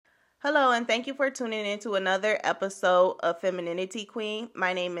Hello, and thank you for tuning in to another episode of Femininity Queen.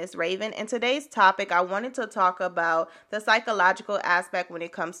 My name is Raven, and today's topic, I wanted to talk about the psychological aspect when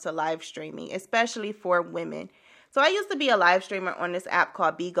it comes to live streaming, especially for women. So I used to be a live streamer on this app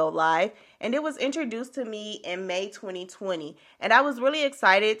called Bigolive, and it was introduced to me in May 2020. And I was really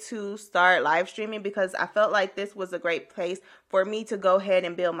excited to start live streaming because I felt like this was a great place for me to go ahead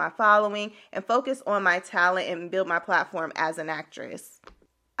and build my following and focus on my talent and build my platform as an actress.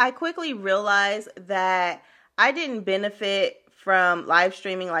 I quickly realized that I didn't benefit from live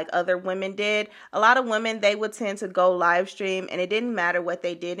streaming like other women did. A lot of women, they would tend to go live stream, and it didn't matter what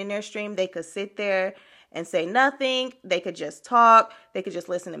they did in their stream. They could sit there and say nothing. They could just talk. They could just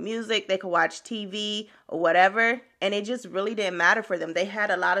listen to music. They could watch TV or whatever. And it just really didn't matter for them. They had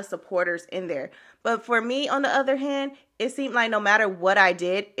a lot of supporters in there. But for me, on the other hand, it seemed like no matter what I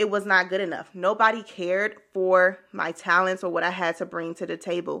did, it was not good enough. Nobody cared for my talents or what I had to bring to the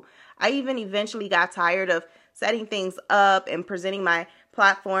table. I even eventually got tired of setting things up and presenting my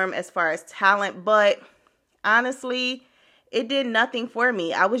platform as far as talent. But honestly, it did nothing for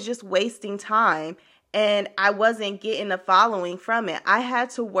me. I was just wasting time. And I wasn't getting a following from it. I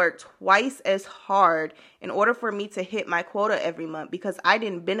had to work twice as hard in order for me to hit my quota every month because I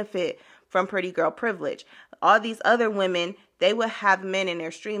didn't benefit from pretty girl privilege. All these other women, they would have men in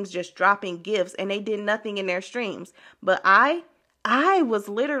their streams just dropping gifts and they did nothing in their streams. But I was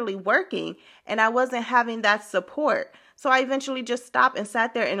literally working and I wasn't having that support. So I eventually just stopped and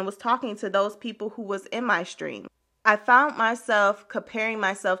sat there and was talking to those people who was in my stream. I found myself comparing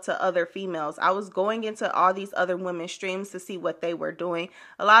myself to other females. I was going into all these other women's streams to see what they were doing.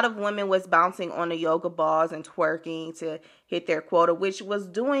 A lot of women was bouncing on the yoga balls and twerking to hit their quota, which was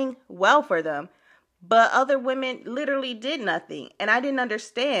doing well for them. But other women literally did nothing. And I didn't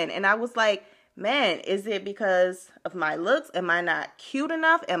understand. And I was like, man, is it because of my looks? Am I not cute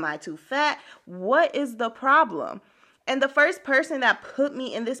enough? Am I too fat? What is the problem? And the first person that put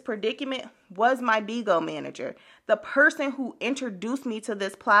me in this predicament was my Bigo manager. The person who introduced me to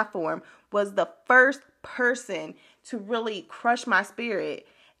this platform was the first person to really crush my spirit.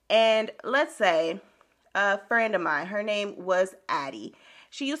 And let's say a friend of mine, her name was Addie.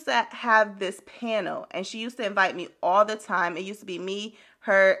 She used to have this panel and she used to invite me all the time. It used to be me,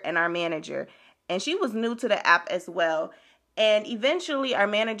 her, and our manager. And she was new to the app as well. And eventually our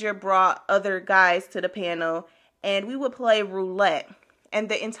manager brought other guys to the panel and we would play roulette. And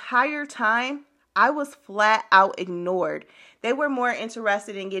the entire time, I was flat out ignored. They were more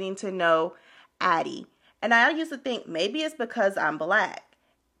interested in getting to know Addie. And I used to think maybe it's because I'm black.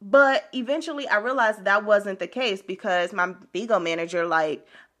 But eventually I realized that wasn't the case because my Bigo manager, like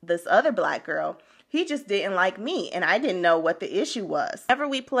this other black girl, he just didn't like me. And I didn't know what the issue was. Whenever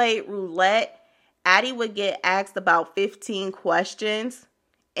we played roulette, Addie would get asked about 15 questions.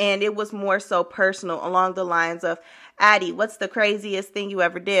 And it was more so personal along the lines of, Addie, what's the craziest thing you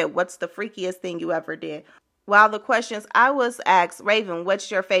ever did? What's the freakiest thing you ever did? While the questions I was asked, Raven, what's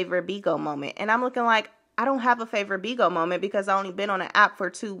your favorite Bigo moment? And I'm looking like, I don't have a favorite Bigo moment because I only been on an app for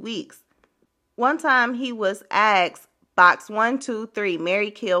 2 weeks. One time he was asked, box 1, 2, 3,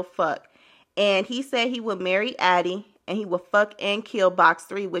 marry, kill, fuck. And he said he would marry Addie. And he would fuck and kill box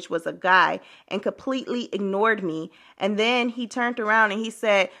 3, which was a guy, and completely ignored me. And then he turned around and he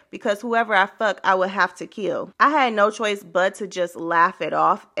said, because whoever I fuck, I would have to kill. I had no choice but to just laugh it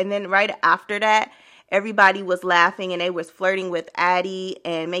off. And then right after that, everybody was laughing and they was flirting with Addie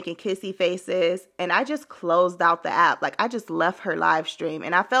and making kissy faces. And I just closed out the app. Like I just left her live stream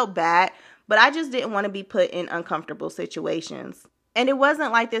and I felt bad, but I just didn't want to be put in uncomfortable situations. And it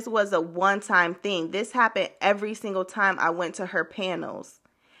wasn't like this was a one-time thing. This happened every single time I went to her panels.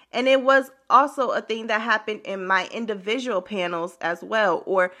 And it was also a thing that happened in my individual panels as well,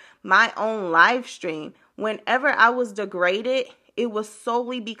 or my own live stream. Whenever I was degraded, it was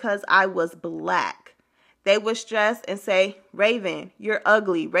solely because I was black. They would stress and say, Raven, you're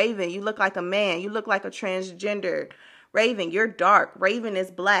ugly. Raven, you look like a man. You look like a transgender. Raven, you're dark. Raven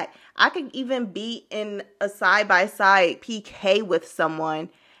is black. I could even be in a side-by-side PK with someone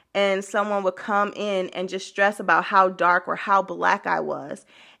and someone would come in and just stress about how dark or how black I was.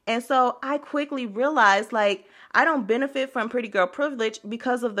 And so I quickly realized, like, I don't benefit from pretty girl privilege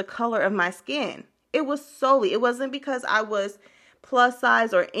because of the color of my skin. It wasn't because I was plus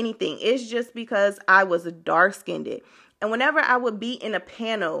size or anything. It's just because I was dark-skinned. And whenever I would be in a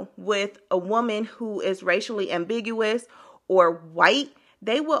panel with a woman who is racially ambiguous or white,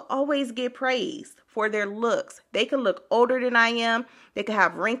 they will always get praised for their looks. They could look older than I am. They could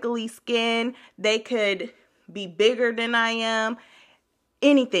have wrinkly skin. They could be bigger than I am.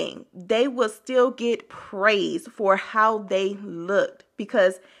 anything, they would still get praise for how they looked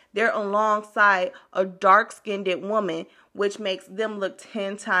because they're alongside a dark-skinned woman, which makes them look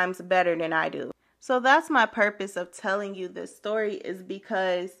 10 times better than I do. So that's my purpose of telling you this story, is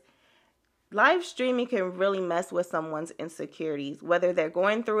because live streaming can really mess with someone's insecurities, whether they're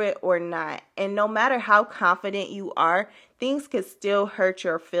going through it or not. And no matter how confident you are, things can still hurt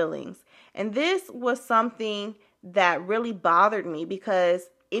your feelings. And this was something that really bothered me because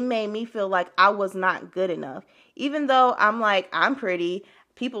it made me feel like I was not good enough. Even though I'm pretty,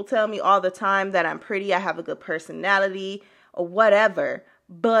 people tell me all the time that I'm pretty, I have a good personality or whatever.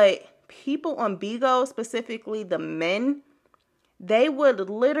 But people on Bigo, specifically the men, they would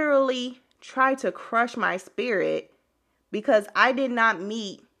literally try to crush my spirit because I did not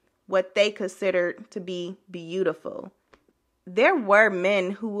meet what they considered to be beautiful. There were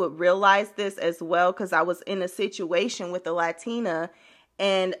men who would realize this as well, because I was in a situation with a Latina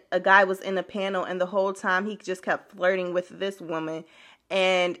and a guy was in the panel, and the whole time he just kept flirting with this woman.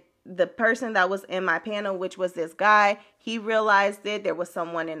 And the person that was in my panel, which was this guy, he realized it. There was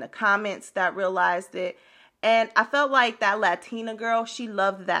someone in the comments that realized it. And I felt like that Latina girl, she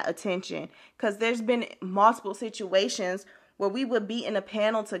loved that attention, because there's been multiple situations where we would be in a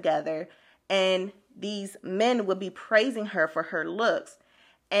panel together and these men would be praising her for her looks,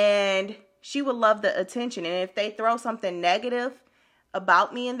 and she would love the attention. And if they throw something negative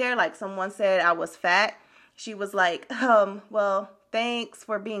about me in there, like someone said I was fat, she was like, well, thanks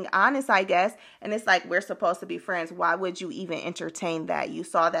for being honest, I guess. And it's like, we're supposed to be friends. Why would you even entertain that? You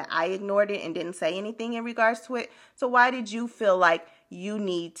saw that I ignored it and didn't say anything in regards to it. So why did you feel like you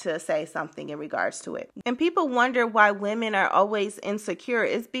need to say something in regards to it? And people wonder why women are always insecure.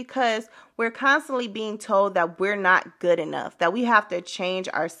 It's because we're constantly being told that we're not good enough, that we have to change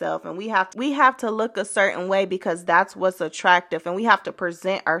ourselves, and we have to look a certain way because that's what's attractive, and we have to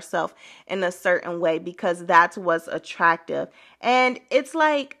present ourselves in a certain way because that's what's attractive. And it's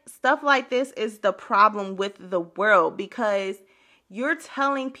like stuff like this is the problem with the world, because you're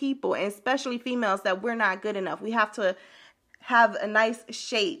telling people, and especially females, that we're not good enough. We have to have a nice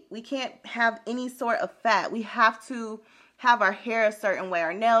shape. We can't have any sort of fat. We have to have our hair a certain way,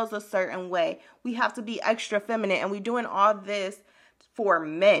 our nails a certain way. We have to be extra feminine, and we're doing all this for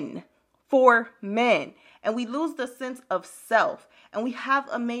men. And we lose the sense of self, and we have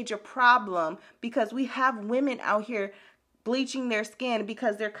a major problem because we have women out here bleaching their skin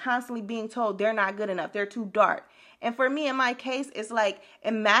because they're constantly being told they're not good enough, they're too dark. And for me, in my case, it's like,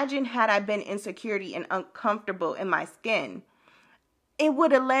 imagine had I been insecure and uncomfortable in my skin. It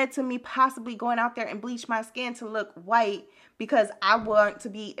would have led to me possibly going out there and bleach my skin to look white because I want to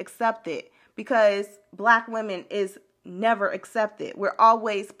be accepted, because Black women is never accepted. We're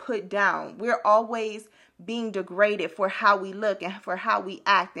always put down. We're always being degraded for how we look and for how we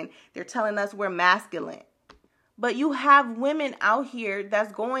act, and they're telling us we're masculine. But you have women out here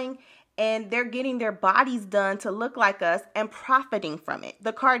that's going and they're getting their bodies done to look like us and profiting from it.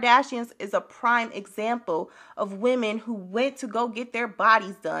 The Kardashians is a prime example of women who went to go get their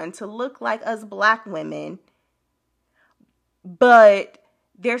bodies done to look like us Black women, but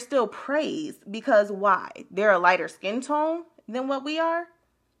they're still praised because why? They're a lighter skin tone than what we are.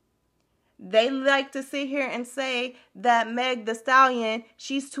 They like to sit here and say that Meg Thee Stallion,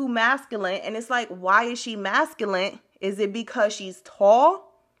 she's too masculine. And it's like, why is she masculine? Is it because she's tall?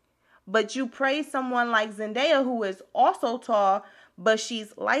 But you praise someone like Zendaya, who is also tall, but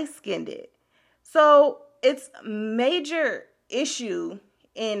she's light-skinned. So it's a major issue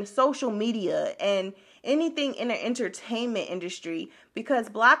in social media and anything in the entertainment industry, because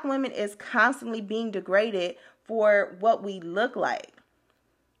Black women is constantly being degraded for what we look like.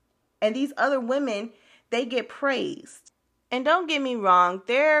 And these other women, they get praised. And don't get me wrong,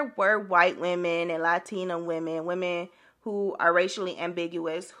 there were white women and Latina women who are racially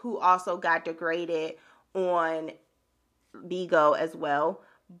ambiguous, who also got degraded on Bigo as well.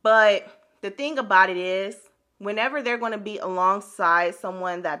 But the thing about it is, whenever they're going to be alongside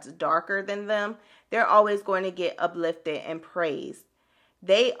someone that's darker than them, they're always going to get uplifted and praised.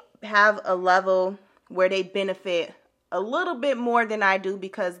 They have a level where they benefit a little bit more than I do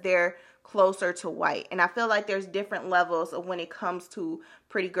because they're closer to white. And I feel like there's different levels of when it comes to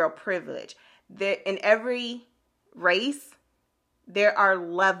pretty girl privilege. In every race, there are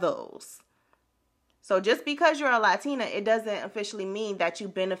levels. So just because you're a Latina, it doesn't officially mean that you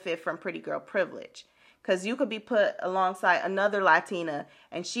benefit from pretty girl privilege. Because you could be put alongside another Latina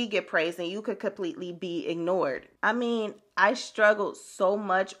and she get praised and you could completely be ignored. I mean, I struggled so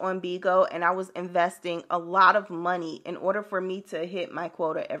much on Bigo, and I was investing a lot of money in order for me to hit my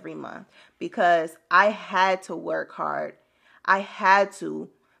quota every month because I had to work hard. I had to,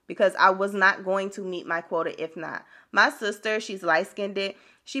 because I was not going to meet my quota if not. My sister, she's light-skinned.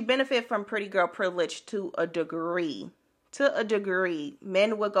 She benefited from pretty girl privilege to a degree. To a degree.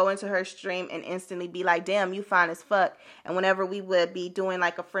 Men would go into her stream and instantly be like, damn, you fine as fuck. And whenever we would be doing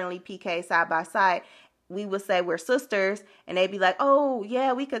like a friendly PK side by side, we would say we're sisters. And they'd be like, oh,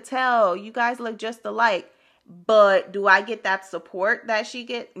 yeah, we could tell. You guys look just alike. But do I get that support that she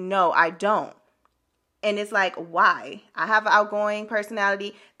get? No, I don't. And it's like, why? I have an outgoing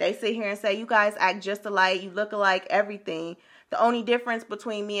personality. They sit here and say, you guys act just alike. You look alike, everything. The only difference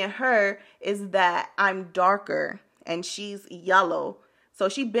between me and her is that I'm darker and she's yellow. So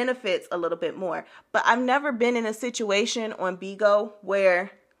she benefits a little bit more. But I've never been in a situation on Bigo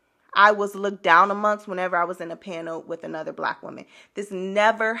where I was looked down amongst whenever I was in a panel with another black woman. This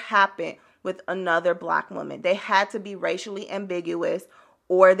never happened with another black woman. They had to be racially ambiguous,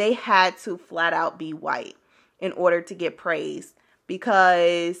 or they had to flat out be white in order to get praised,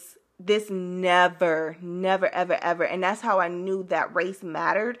 because this never, ever, ever. And that's how I knew that race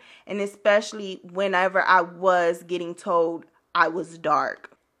mattered. And especially whenever I was getting told I was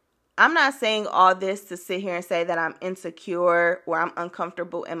dark. I'm not saying all this to sit here and say that I'm insecure or I'm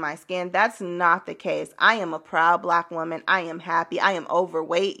uncomfortable in my skin. That's not the case. I am a proud black woman. I am happy. I am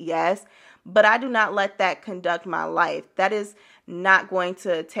overweight, yes. But I do not let that conduct my life. That is not going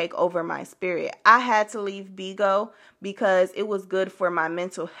to take over my spirit. I had to leave Bigo because it was good for my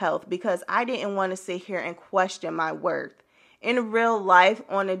mental health, because I didn't want to sit here and question my worth. In real life,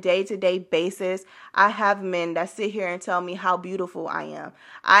 on a day-to-day basis, I have men that sit here and tell me how beautiful I am.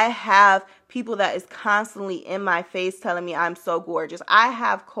 I have people that is constantly in my face telling me I'm so gorgeous. I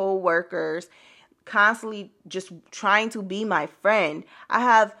have co-workers constantly just trying to be my friend. I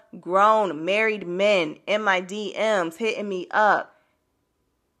have grown married men in my DMs hitting me up.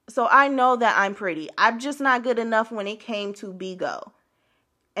 So I know that I'm pretty. I'm just not good enough when it came to Bigo.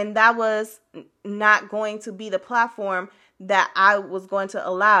 And that was not going to be the platform that I was going to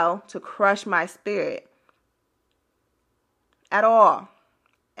allow to crush my spirit at all.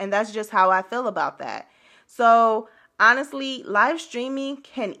 And that's just how I feel about that. So honestly, live streaming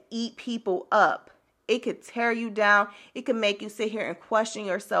can eat people up. It could tear you down. It could make you sit here and question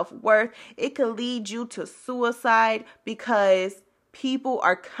your self-worth. It could lead you to suicide because people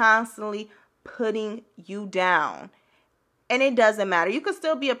are constantly putting you down. And it doesn't matter. You could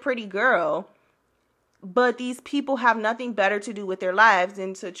still be a pretty girl, but these people have nothing better to do with their lives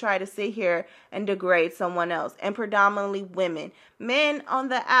than to try to sit here and degrade someone else, and predominantly women. Men on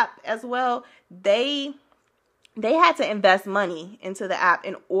the app as well, they had to invest money into the app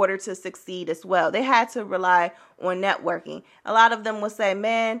in order to succeed as well. They had to rely on networking. A lot of them will say,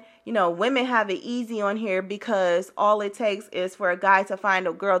 man, women have it easy on here because all it takes is for a guy to find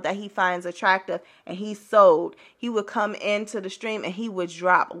a girl that he finds attractive and he's sold. He would come into the stream and he would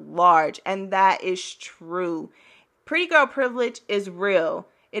drop large. And that is true. Pretty girl privilege is real.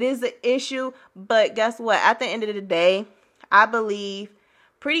 It is an issue, but guess what? At the end of the day, I believe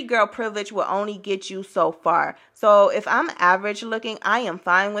pretty girl privilege will only get you so far. So if I'm average looking, I am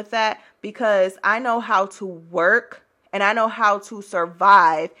fine with that, because I know how to work and I know how to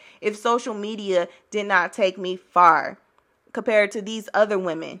survive if social media did not take me far compared to these other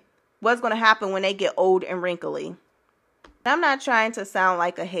women. What's going to happen when they get old and wrinkly? I'm not trying to sound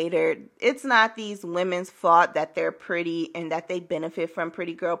like a hater. It's not these women's fault that they're pretty and that they benefit from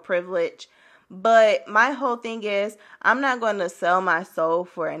pretty girl privilege. But my whole thing is, I'm not going to sell my soul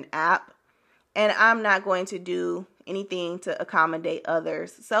for an app, and I'm not going to do anything to accommodate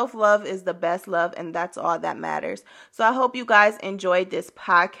others. Self-love is the best love, and that's all that matters. So I hope you guys enjoyed this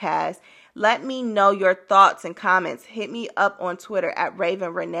podcast. Let me know your thoughts and comments. Hit me up on Twitter at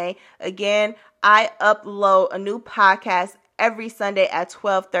Raven Renee. Again, I upload a new podcast every Sunday at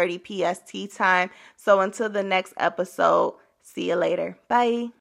 12:30 PST time. So until the next episode, see you later. Bye.